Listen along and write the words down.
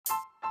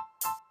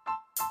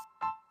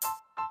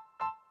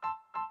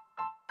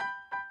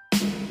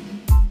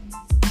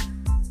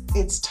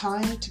It's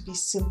time to be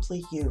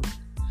simply you.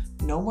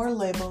 No more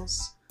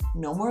labels,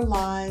 no more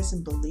lies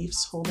and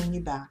beliefs holding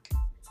you back.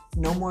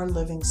 No more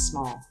living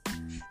small.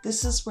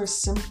 This is where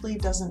simply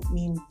doesn't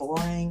mean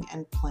boring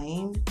and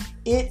plain.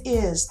 It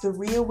is the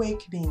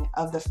reawakening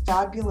of the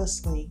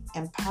fabulously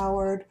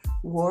empowered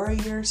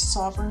warrior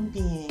sovereign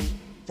being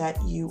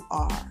that you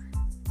are.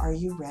 Are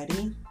you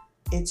ready?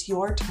 It's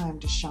your time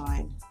to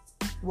shine.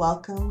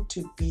 Welcome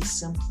to Be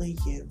Simply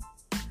You,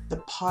 the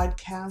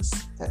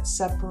podcast that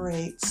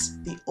separates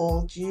the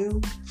old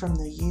you from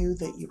the you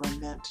that you were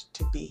meant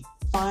to be.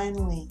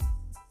 Finally,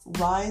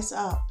 rise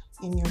up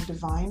in your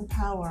divine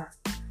power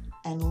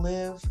and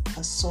live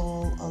a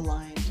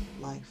soul-aligned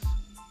life.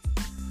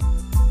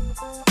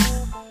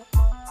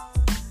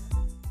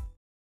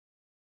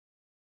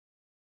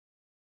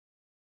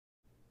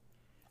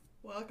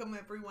 Welcome,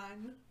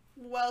 everyone.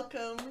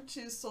 Welcome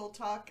to Soul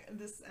Talk,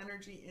 this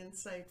energy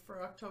insight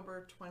for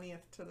October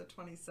 20th to the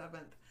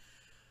 27th.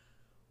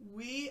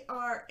 We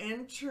are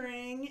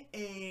entering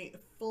a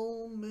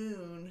full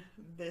moon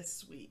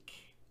this week,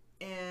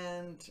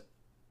 and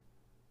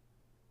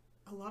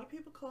a lot of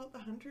people call it the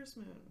Hunter's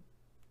Moon.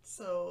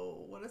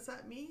 So what does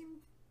that mean?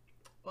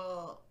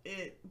 Well,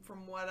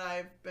 from what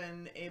I've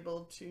been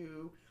able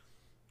to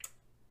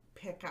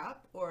pick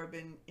up or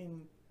been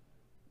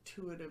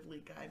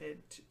intuitively guided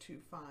to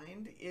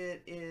find,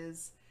 it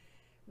is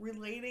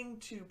relating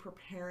to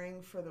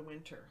preparing for the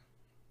winter.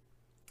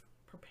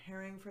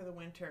 Preparing for the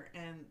winter.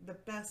 And the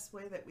best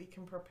way that we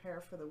can prepare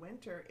for the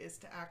winter is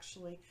to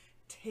actually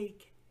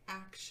take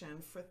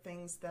action for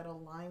things that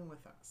align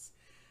with us.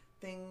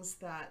 Things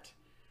that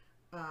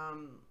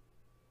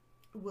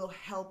will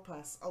help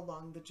us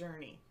along the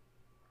journey.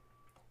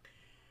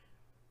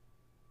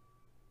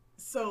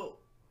 So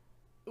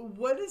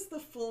what is the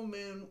full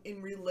moon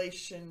in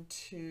relation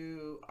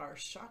to our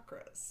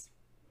chakras?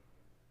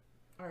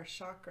 Our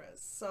chakras.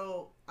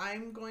 So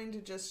I'm going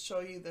to just show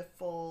you the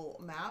full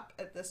map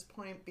at this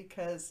point,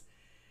 because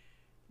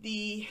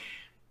the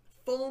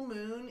full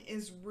moon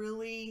is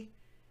really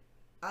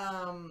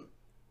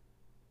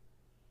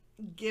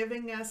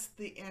giving us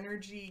the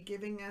energy,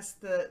 giving us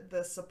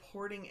the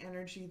supporting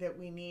energy that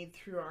we need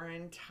through our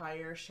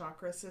entire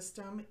chakra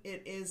system.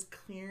 It is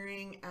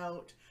clearing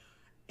out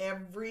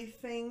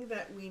everything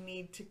that we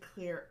need to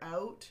clear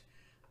out,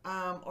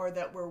 or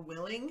that we're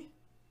willing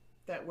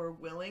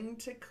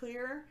to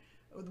clear,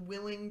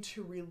 willing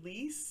to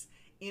release,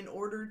 in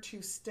order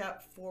to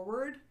step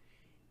forward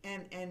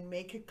and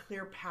make a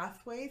clear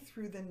pathway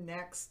through the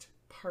next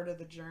part of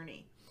the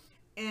journey.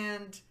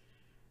 And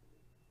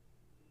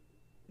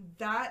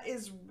that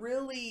is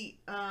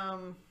really,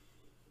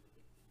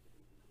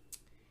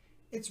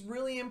 it's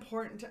really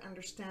important to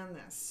understand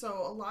this.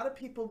 So a lot of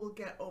people will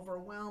get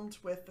overwhelmed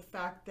with the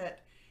fact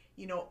that,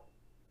 you know,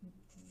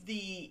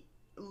 the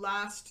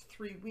last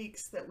 3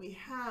 weeks that we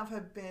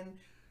have been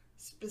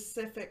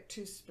specific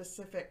to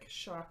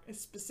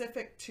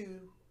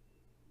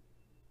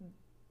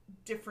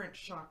different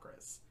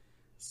chakras.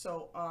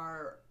 So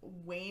our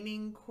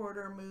waning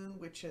quarter moon,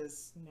 which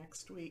is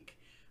next week,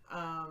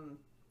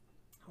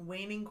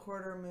 waning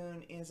quarter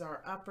moon is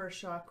our upper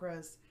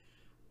chakras.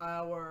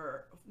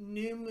 Our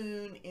new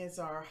moon is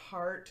our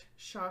heart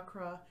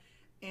chakra,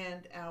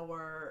 and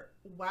our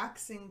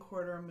waxing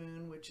quarter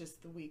moon, which is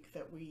the week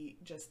that we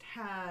just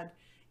had,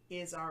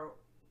 is our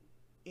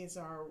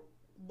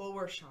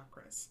lower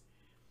chakras.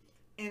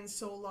 And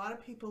so a lot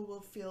of people will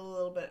feel a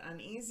little bit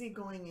uneasy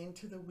going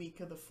into the week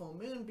of the full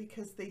moon,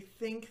 because they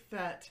think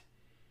that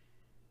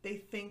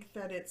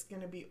it's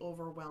going to be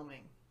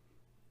overwhelming.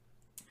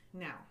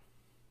 Now,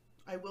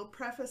 I will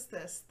preface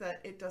this, that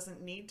it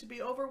doesn't need to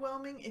be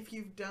overwhelming if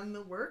you've done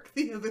the work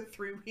the other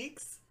 3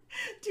 weeks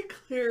to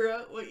clear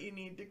out what you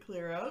need to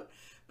clear out.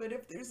 But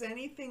if there's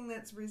anything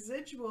that's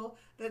residual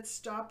that's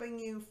stopping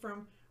you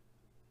from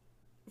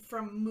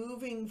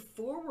moving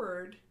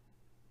forward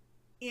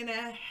in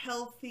a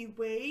healthy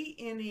way,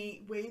 in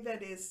a way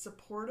that is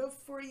supportive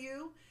for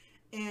you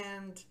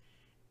and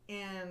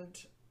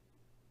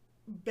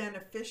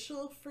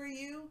beneficial for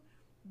you,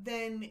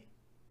 then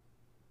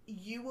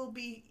you will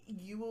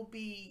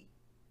be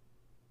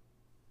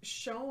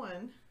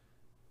shown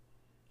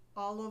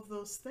all of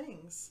those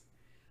things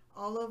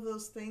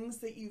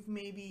that you've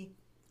maybe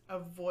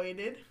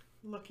avoided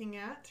looking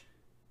at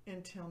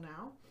until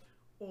now,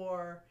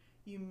 or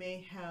you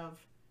may have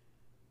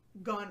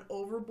gone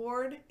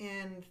overboard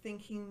and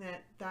thinking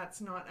that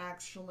that's not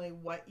actually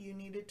what you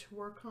needed to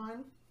work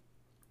on,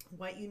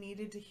 what you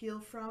needed to heal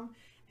from,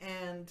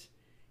 and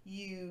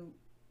you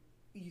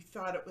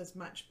thought it was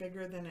much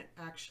bigger than it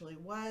actually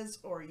was,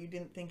 or you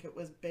didn't think it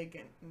was big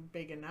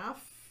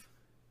enough,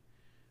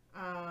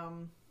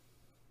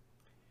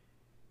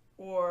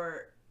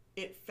 or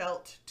it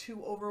felt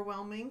too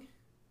overwhelming,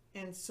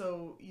 and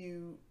so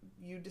you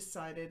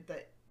decided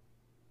that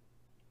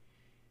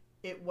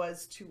it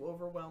was too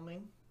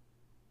overwhelming.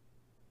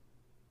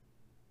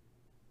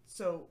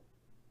 So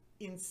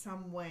in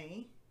some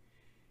way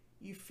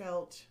you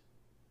felt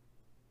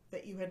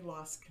that you had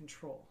lost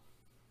control.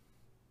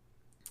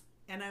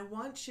 And I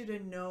want you to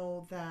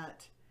know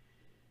that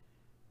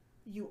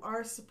you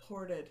are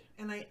supported.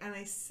 And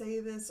I say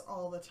this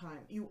all the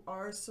time. You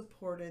are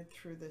supported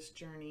through this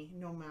journey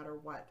no matter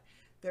what.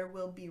 There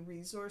will be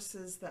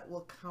resources that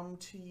will come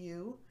to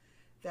you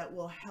that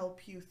will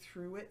help you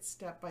through it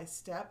step by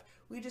step.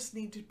 We just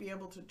need to be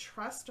able to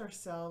trust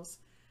ourselves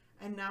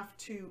enough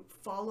to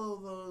follow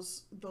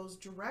those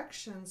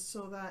directions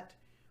so that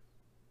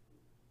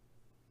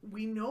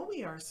we know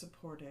we are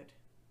supported.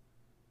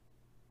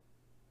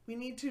 We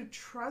need to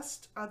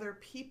trust other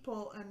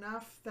people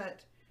enough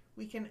that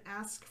we can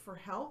ask for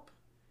help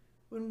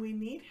when we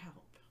need help.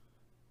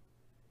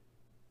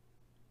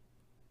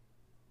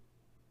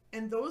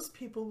 And those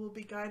people will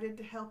be guided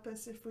to help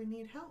us if we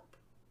need help,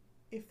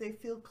 if they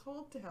feel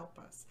called to help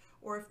us,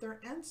 or if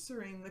they're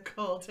answering the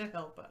call to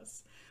help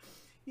us.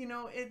 You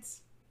know,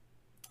 it's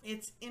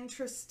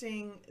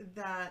interesting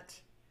that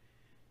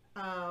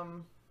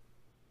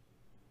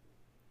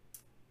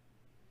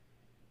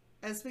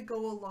as we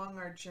go along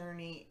our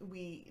journey,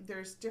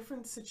 there's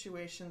different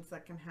situations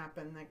that can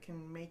happen that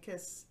can make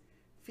us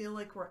feel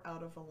like we're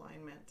out of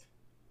alignment.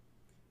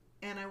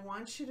 And I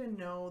want you to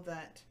know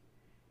that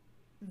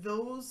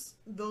those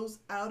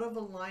out of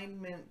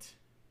alignment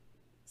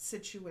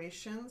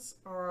situations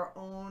are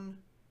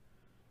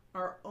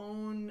our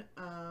own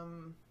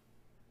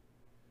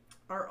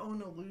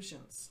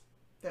illusions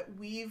that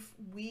we've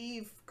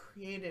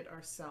created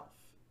ourselves.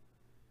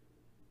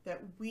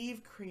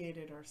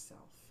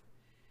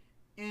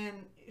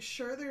 And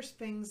sure, there's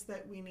things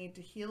that we need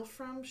to heal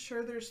from.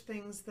 Sure, there's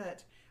things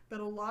but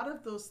a lot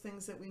of those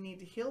things that we need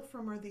to heal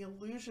from are the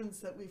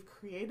illusions that we've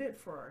created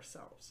for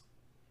ourselves,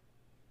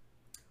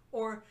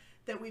 or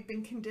that we've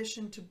been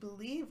conditioned to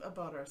believe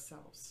about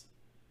ourselves.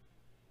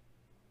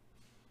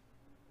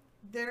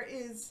 There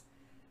is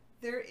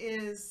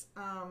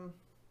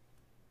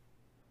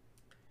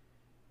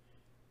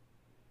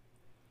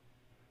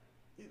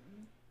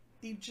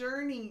the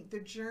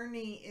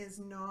journey is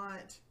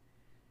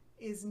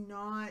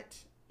not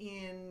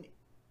in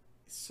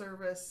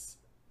service.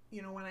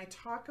 You know, when I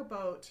talk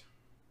about,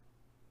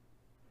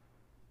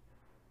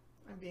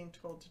 I'm being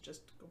told to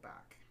just go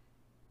back.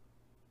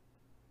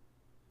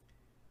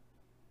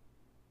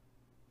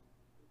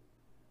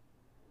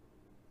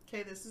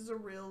 Okay, this is a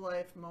real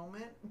life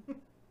moment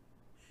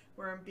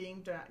where I'm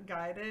being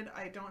guided.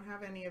 I don't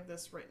have any of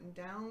this written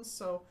down,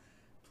 so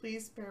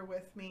please bear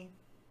with me.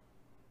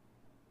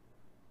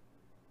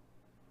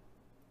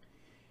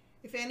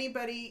 If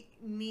anybody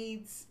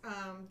needs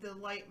the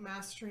Light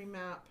Mastery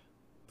Map,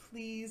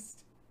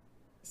 please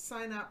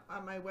sign up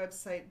on my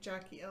website,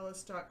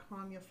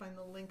 JackieEllis.com. You'll find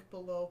the link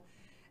below.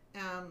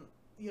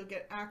 You'll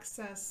get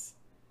access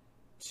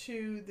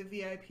to the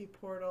VIP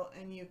portal,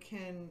 and you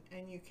can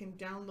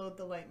download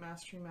the Light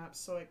Mastery Map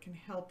so it can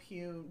help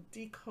you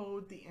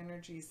decode the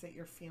energies that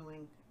you're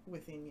feeling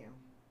within you.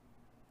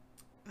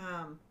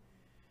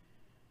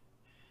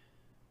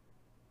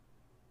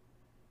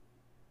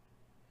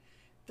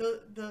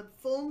 The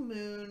full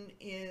moon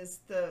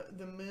is the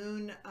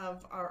moon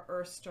of our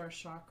Earth Star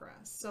chakra.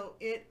 So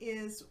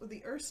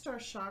the Earth Star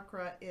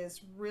chakra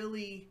is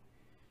really,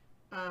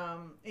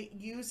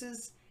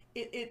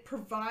 it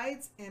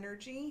provides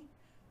energy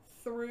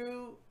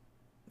through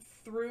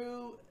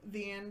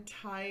the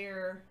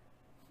entire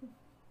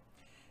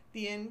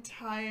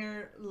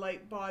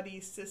light body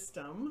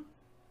system.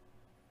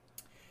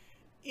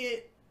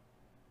 It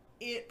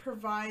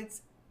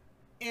provides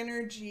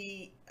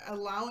energy,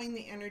 allowing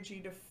the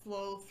energy to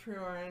flow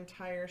through our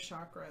entire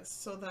chakras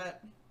so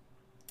that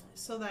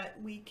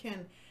we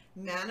can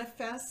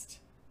manifest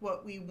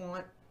what we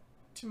want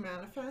to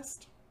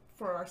manifest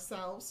for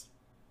ourselves,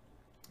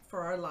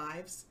 for our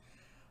lives,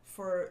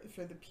 for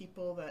the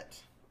people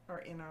that are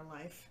in our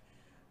life.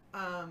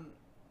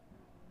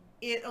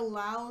 It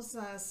allows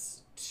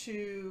us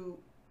to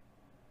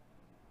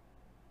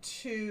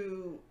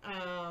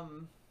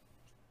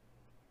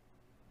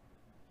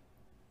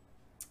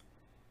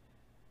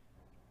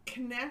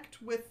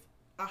connect with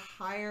a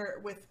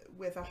higher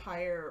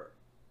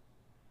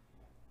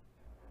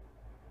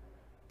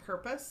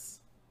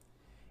purpose,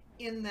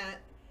 in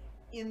that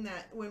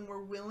when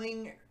we're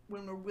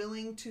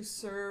willing to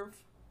serve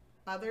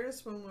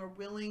others, when we're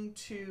willing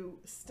to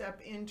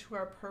step into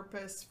our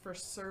purpose for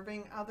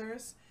serving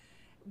others,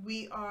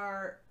 we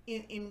are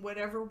in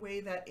whatever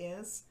way that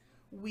is,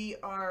 we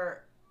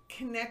are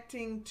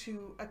connecting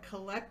to a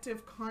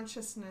collective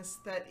consciousness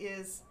that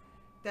is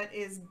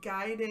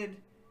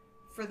guided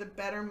for the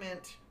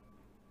betterment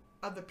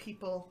of the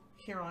people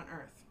here on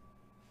Earth.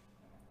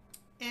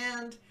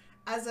 And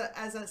as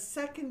a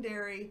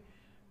secondary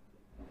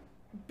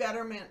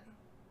betterment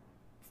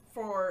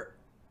for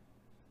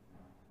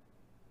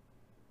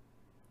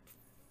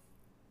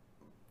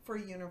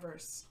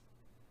universe.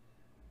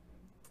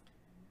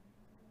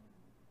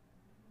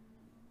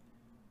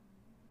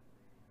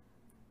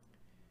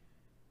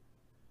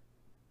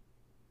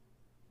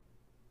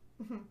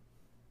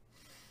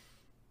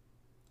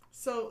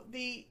 So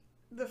the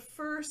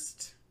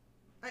first,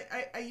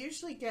 I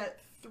usually get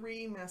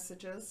 3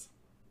 messages,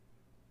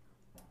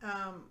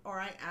 or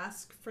I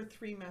ask for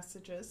 3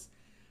 messages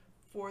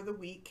for the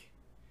week.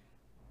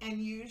 And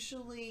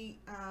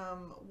usually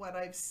what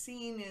I've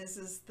seen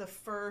is the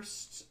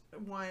first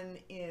one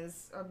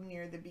is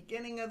near the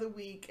beginning of the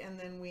week, and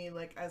then we,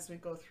 like, as we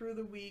go through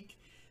the week,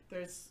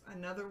 there's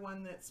another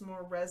one that's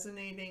more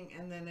resonating,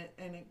 and then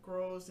it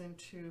grows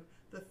into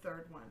the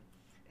third one.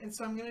 And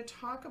so I'm going to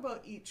talk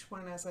about each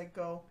one as I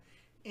go.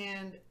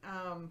 And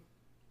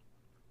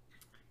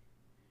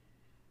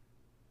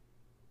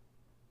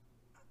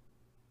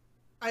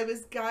I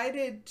was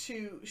guided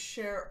to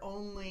share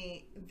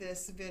only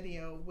this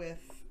video with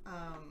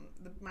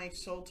my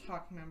Soul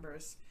Talk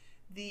members.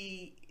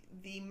 The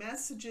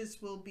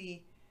messages will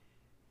be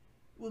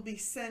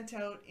sent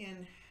out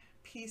in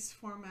piece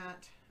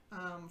format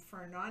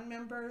for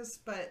non-members,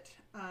 but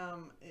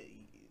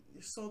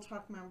Soul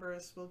Talk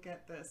members will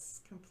get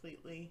this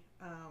completely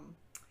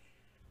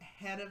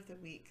ahead of the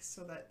week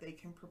so that they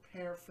can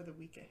prepare for the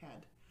week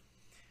ahead.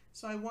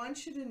 So I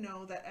want you to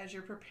know that as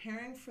you're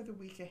preparing for the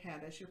week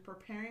ahead, as you're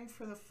preparing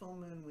for the full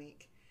moon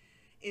week,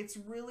 it's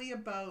really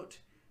about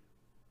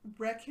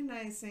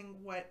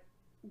recognizing what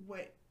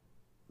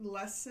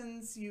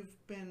lessons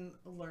you've been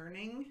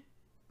learning.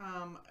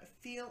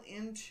 Feel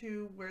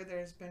into where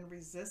there's been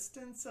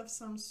resistance of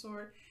some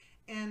sort,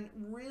 and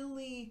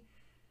really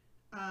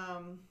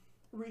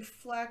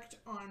reflect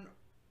on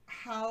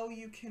how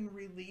you can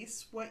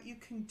release, what you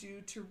can do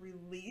to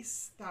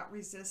release that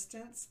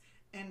resistance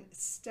and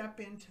step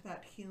into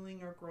that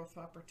healing or growth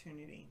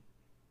opportunity.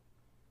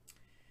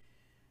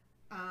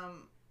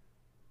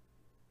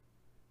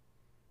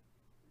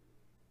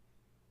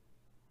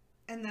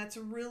 And that's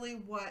really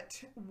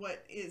what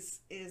is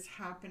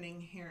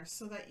happening here,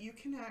 so that you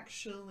can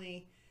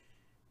actually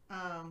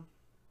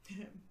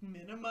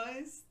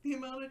minimize the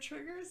amount of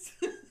triggers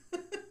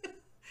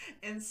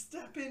and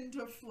step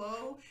into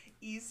flow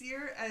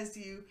easier as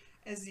you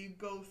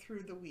go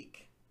through the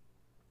week.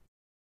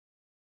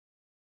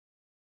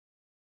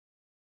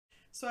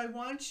 So I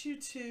want you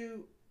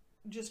to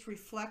just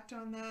reflect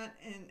on that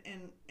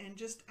and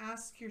just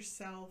ask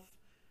yourself,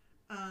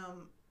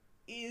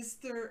 is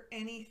there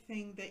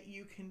anything that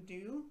you can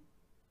do?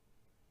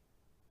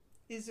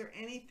 Is there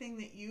anything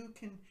that you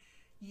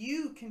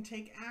can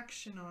take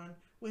action on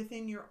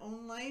within your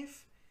own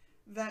life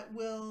that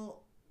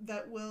will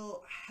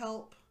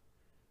help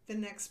the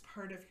next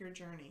part of your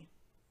journey?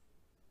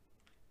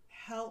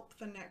 Help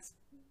the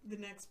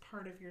next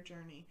part of your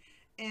journey.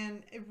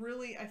 And it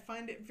really, I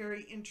find it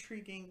very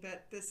intriguing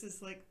that this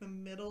is like the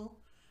middle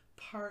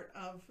part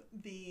of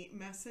the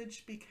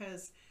message,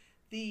 because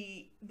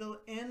the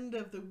end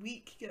of the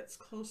week gets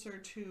closer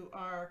to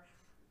our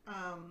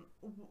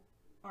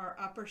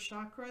upper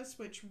chakras,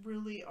 which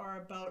really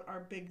are about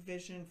our big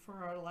vision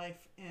for our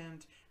life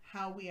and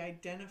how we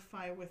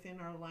identify within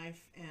our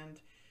life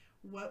and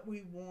what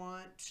we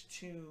want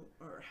to,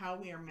 or how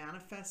we are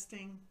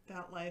manifesting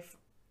that life.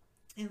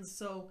 And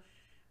so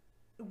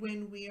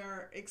when we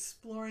are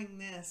exploring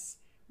this,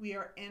 we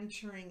are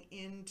entering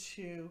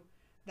into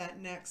that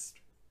next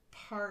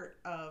part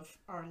of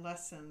our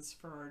lessons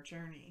for our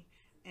journey,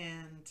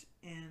 and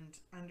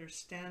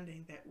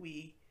understanding that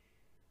we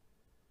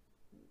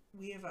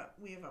have a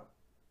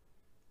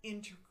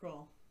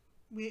integral,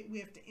 we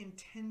have to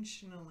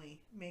intentionally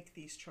make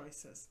these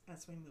choices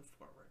as we move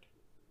forward.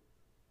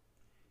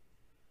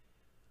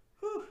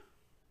 Whew.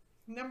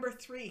 Number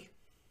three.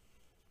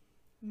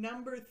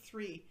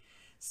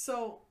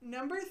 So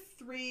number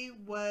three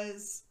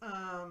was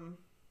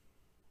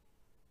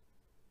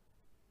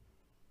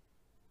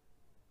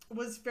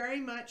very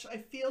much, I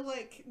feel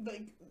like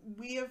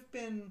we have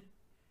been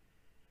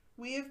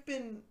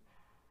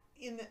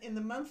in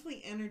the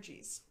monthly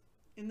energies,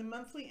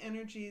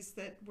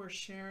 that were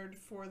shared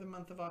for the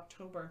month of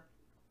October.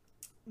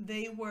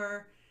 They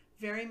were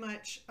very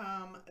much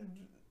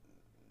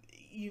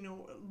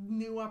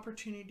new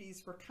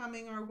opportunities were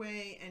coming our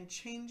way, and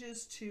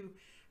changes to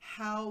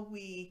how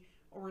we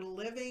are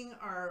living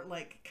are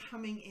like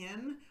coming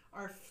in,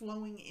 are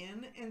flowing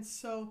in. And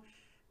so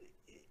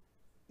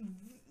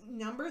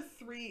number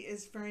three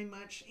is very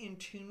much in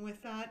tune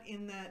with that,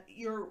 in that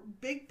your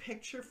big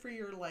picture for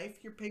your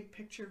life, your big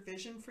picture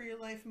vision for your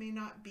life may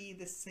not be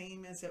the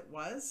same as it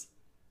was.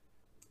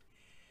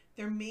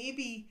 There may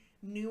be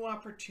new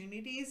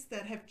opportunities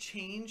that have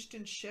changed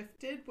and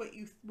shifted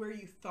where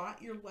you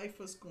thought your life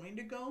was going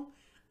to go,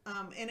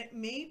 and it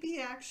may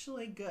be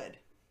actually good.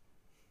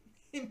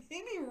 It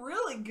may be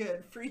really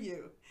good for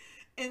you.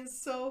 And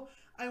so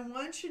I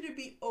want you to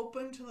be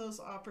open to those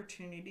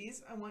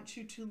opportunities. I want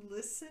you to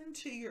listen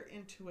to your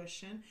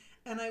intuition,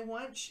 and I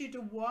want you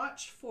to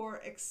watch for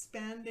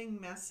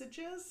expanding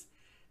messages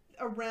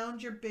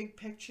around your big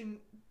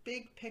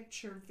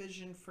picture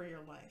vision for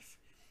your life.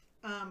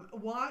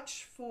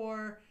 Watch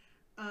for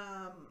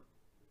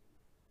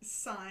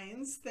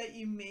signs that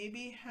you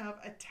maybe have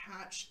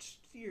attached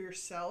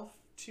yourself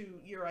to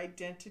your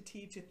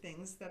identity, to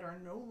things that are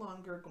no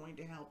longer going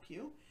to help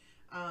you,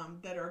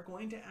 that are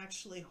going to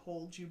actually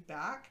hold you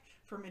back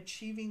from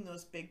achieving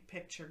those big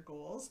picture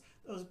goals,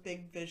 those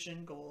big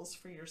vision goals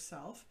for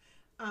yourself.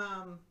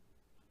 And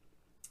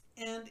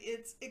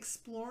it's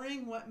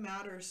exploring what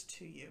matters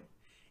to you.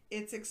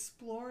 it's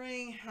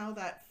exploring how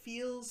that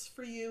feels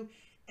for you,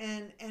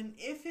 and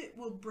if it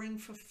will bring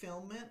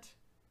fulfillment,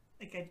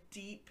 like a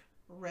deep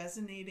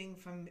resonating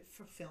from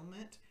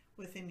fulfillment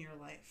within your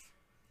life.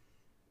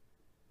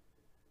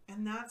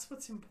 And that's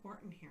what's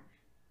important here.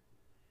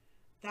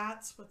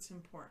 That's what's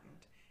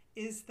important,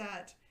 is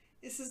that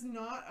this is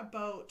not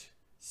about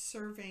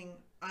serving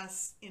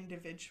us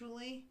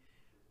individually,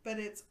 but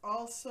it's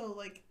also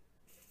like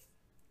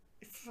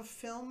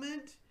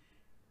fulfillment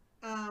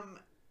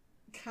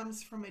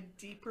comes from a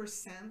deeper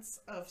sense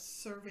of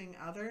serving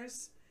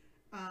others.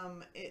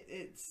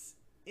 It's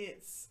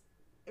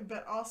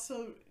but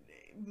also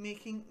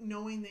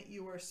knowing that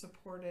you are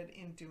supported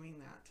in doing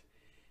that.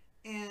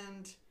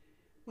 And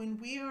when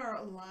we are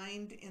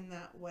aligned in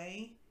that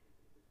way,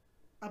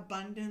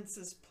 abundance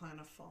is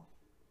plentiful.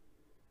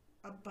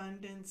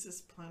 Abundance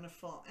is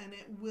plentiful, and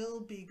it will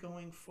be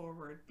going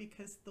forward,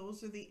 because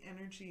those are the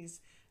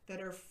energies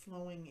that are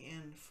flowing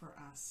in for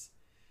us.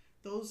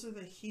 Those are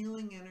the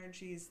healing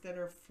energies that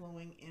are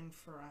flowing in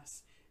for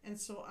us. And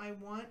so I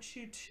want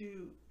you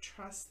to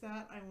trust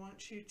that. I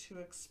want you to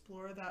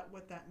explore that,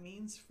 what that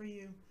means for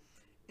you,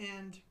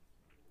 and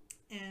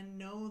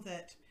know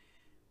that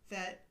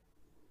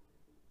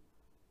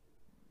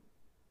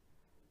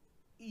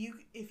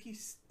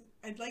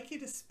I'd like you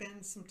to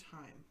spend some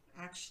time.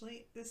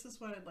 Actually, this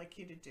is what I'd like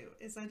you to do,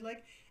 is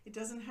it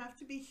doesn't have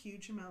to be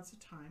huge amounts of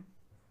time,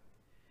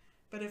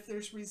 but if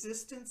there's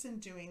resistance in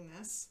doing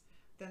this,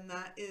 then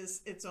that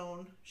is its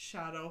own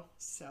shadow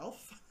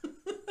self.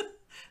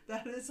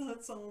 That is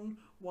its own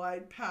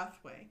wide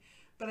pathway.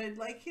 But I'd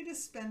like you to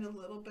spend a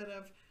little bit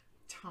of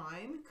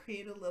time,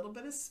 create a little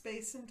bit of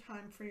space and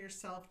time for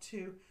yourself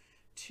to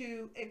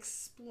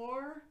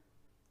explore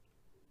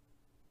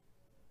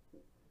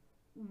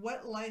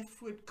what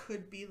life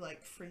could be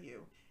like for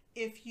you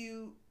if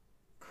you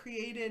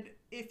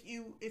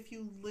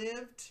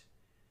lived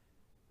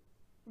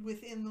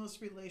within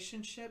those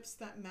relationships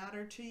that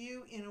matter to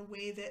you in a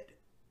way that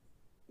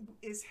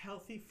is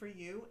healthy for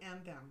you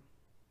and them.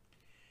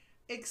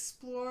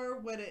 Explore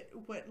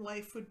what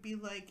life would be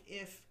like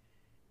if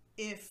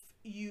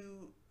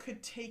you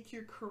could take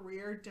your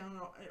career down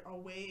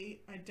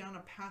a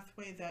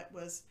pathway that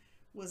was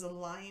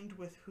aligned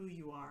with who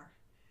you are.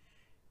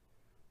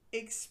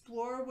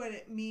 Explore what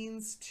it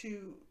means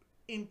to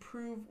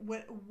improve.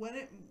 What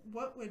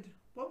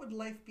would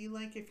life be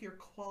like if your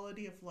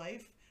quality of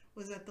life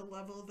was at the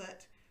level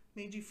that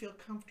made you feel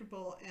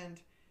comfortable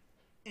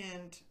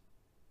and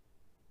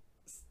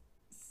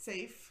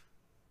safe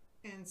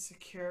and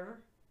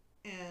secure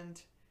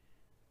and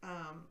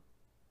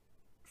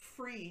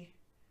free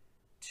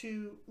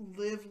to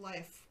live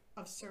life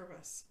of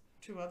service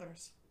to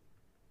others.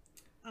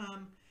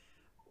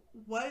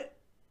 What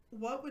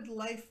would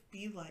life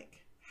be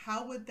like?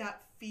 How would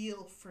that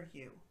feel for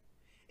you?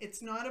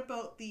 It's not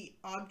about the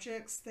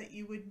objects that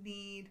you would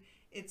need.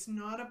 It's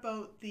not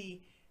about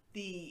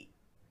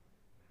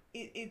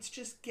it's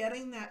just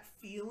getting that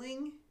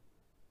feeling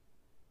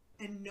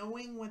and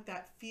knowing what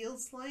that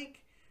feels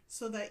like,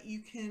 so that you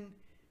can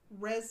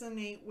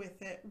resonate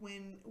with it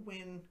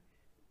when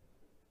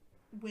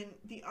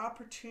the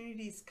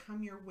opportunities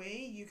come your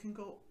way. You can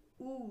go,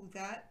 ooh,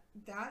 that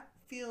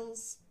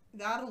feels,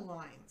 that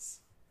aligns.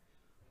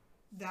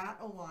 That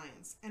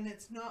aligns. And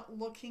it's not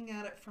looking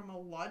at it from a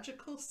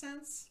logical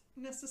sense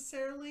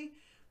necessarily,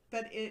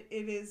 but it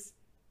is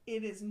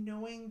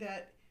knowing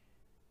that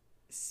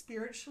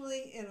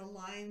spiritually it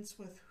aligns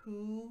with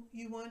who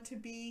you want to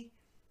be,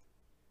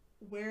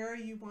 where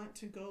you want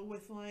to go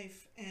with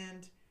life,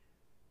 and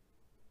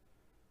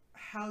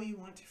how you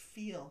want to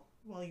feel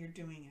while you're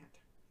doing it.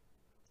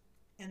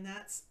 And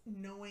that's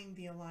knowing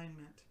the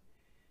alignment.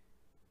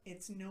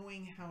 It's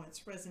knowing how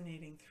it's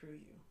resonating through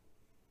you.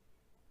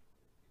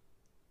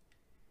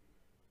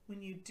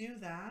 When you do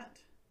that,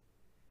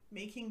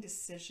 making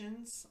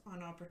decisions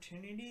on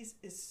opportunities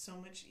is so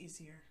much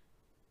easier.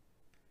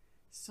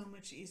 So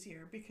much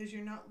easier, because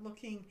you're not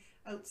looking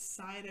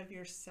outside of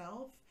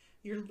yourself.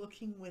 You're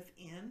looking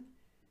within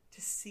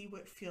to see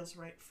what feels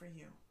right for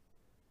you.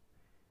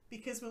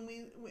 Because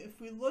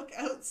if we look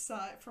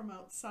outside, from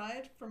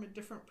a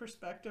different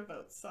perspective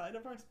outside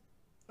of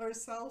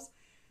ourselves,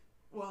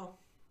 well,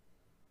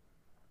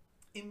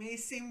 it may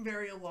seem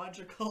very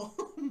illogical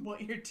what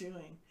you're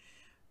doing.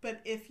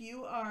 But if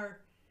you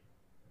are,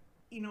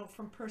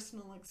 from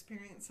personal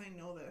experience, I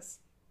know this.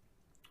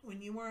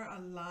 When you are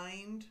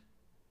aligned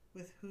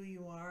with who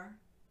you are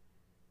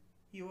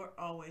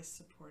always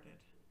supported.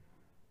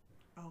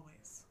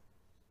 Always.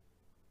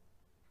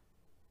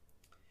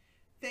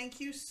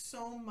 Thank you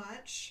so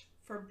much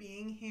for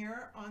being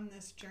here on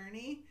this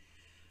journey.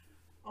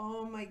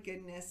 Oh my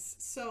goodness.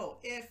 So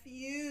if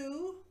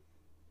you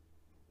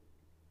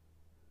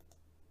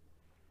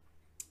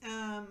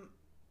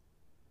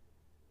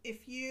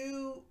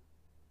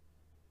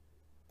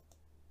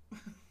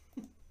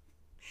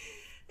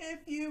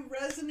if you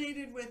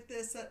resonated with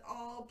this at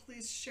all,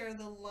 please share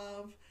the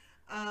love.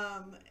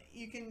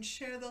 You can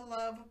share the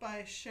love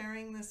by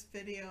sharing this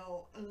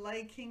video,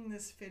 liking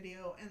this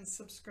video, and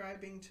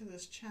subscribing to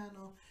this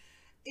channel.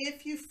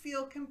 If you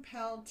feel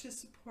compelled to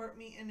support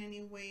me in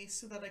any way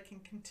so that I can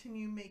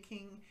continue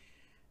making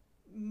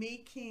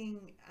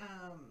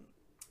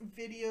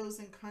videos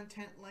and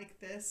content like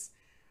this,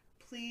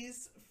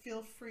 please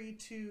feel free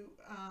to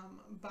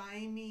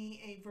buy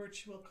me a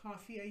virtual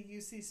coffee. I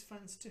use these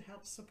funds to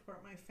help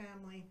support my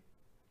family,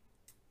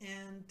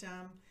 and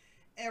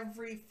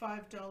every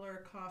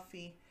 $5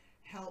 coffee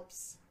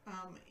helps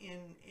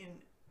in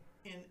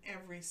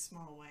every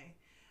small way.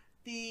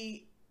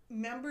 The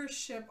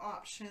membership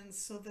options,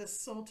 so this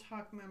Soul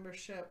Talk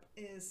membership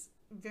is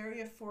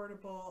very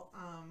affordable,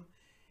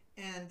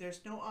 and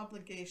there's no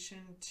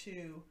obligation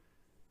to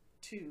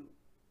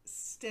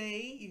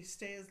stay. You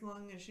stay as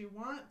long as you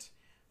want.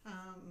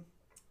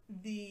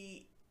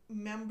 The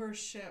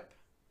membership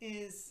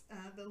is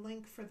the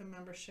link for the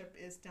membership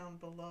is down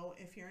below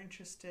if you're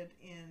interested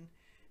in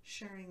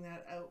sharing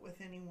that out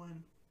with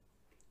anyone.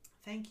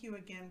 Thank you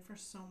again for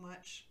so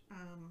much.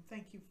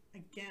 Thank you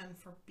again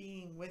for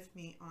being with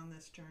me on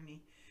this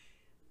journey.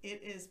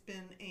 It has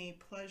been a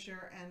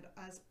pleasure, and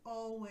as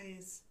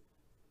always,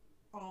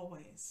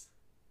 always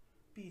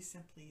be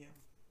simply you.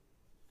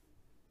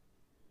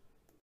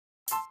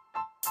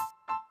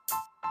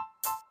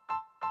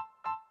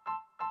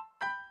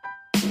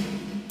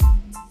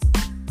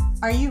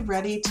 Are you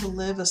ready to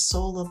live a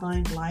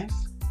soul-aligned life?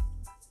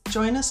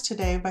 Join us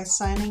today by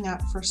signing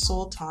up for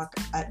Soul Talk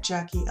at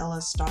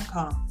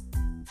JackieEllis.com.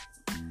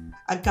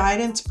 A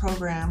guidance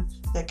program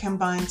that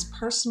combines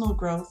personal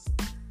growth,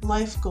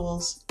 life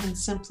goals, and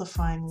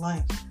simplifying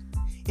life.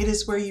 It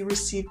is where you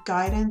receive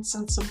guidance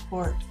and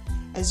support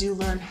as you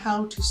learn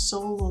how to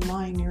soul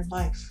align your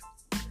life.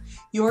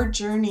 Your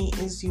journey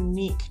is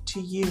unique to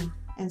you,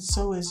 and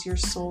so is your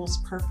soul's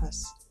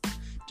purpose.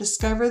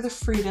 Discover the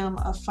freedom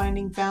of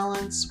finding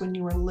balance when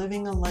you are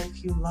living a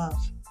life you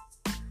love.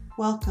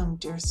 Welcome,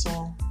 dear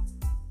soul.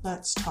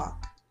 Let's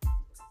talk.